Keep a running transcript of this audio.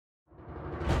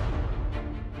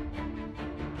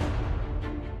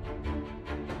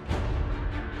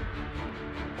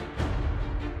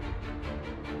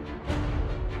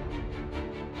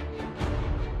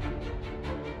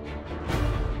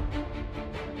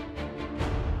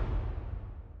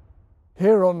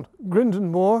Here on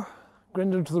Grindon Moor,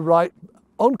 Grindon to the right,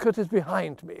 Onecote is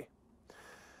behind me,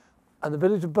 and the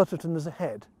village of Butterton is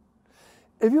ahead.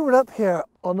 If you were up here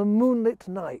on a moonlit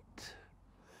night,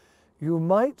 you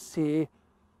might see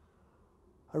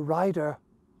a rider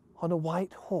on a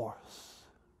white horse.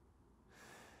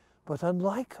 But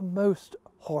unlike most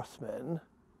horsemen,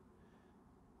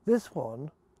 this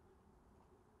one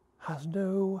has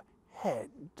no head.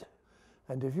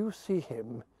 And if you see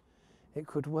him, it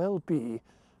could well be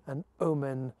an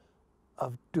omen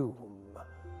of doom.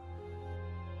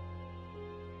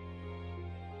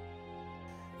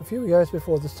 A few years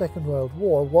before the Second World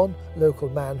War, one local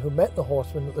man who met the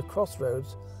horseman at the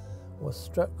crossroads was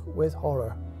struck with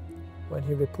horror. When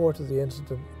he reported the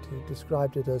incident, he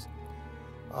described it as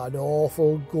an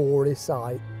awful gory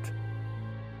sight.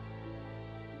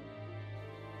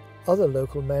 Other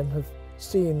local men have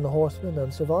seen the horseman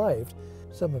and survived.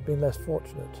 Some have been less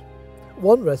fortunate.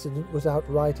 One resident was out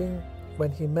riding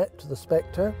when he met the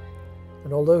spectre,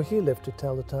 and although he lived to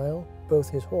tell the tale, both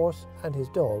his horse and his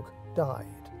dog died.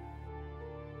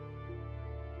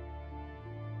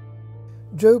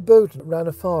 Joe Bowden ran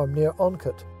a farm near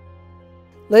Onecote.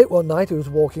 Late one night he was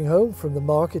walking home from the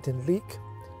market in Leek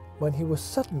when he was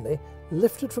suddenly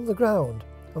lifted from the ground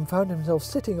and found himself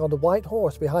sitting on a white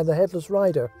horse behind the headless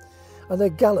rider. And they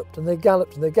galloped and they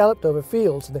galloped and they galloped over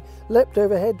fields and they leapt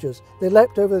over hedges, they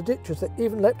leapt over the ditches, they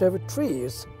even leapt over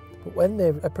trees. But when they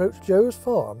approached Joe's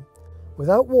farm,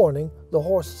 without warning, the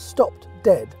horse stopped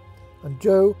dead and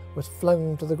Joe was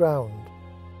flung to the ground.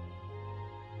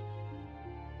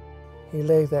 He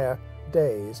lay there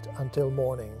dazed until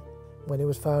morning, when he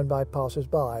was found by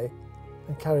passers-by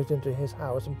and carried into his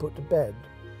house and put to bed.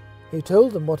 He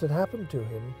told them what had happened to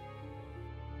him.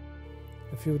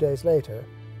 A few days later,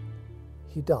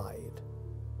 he died.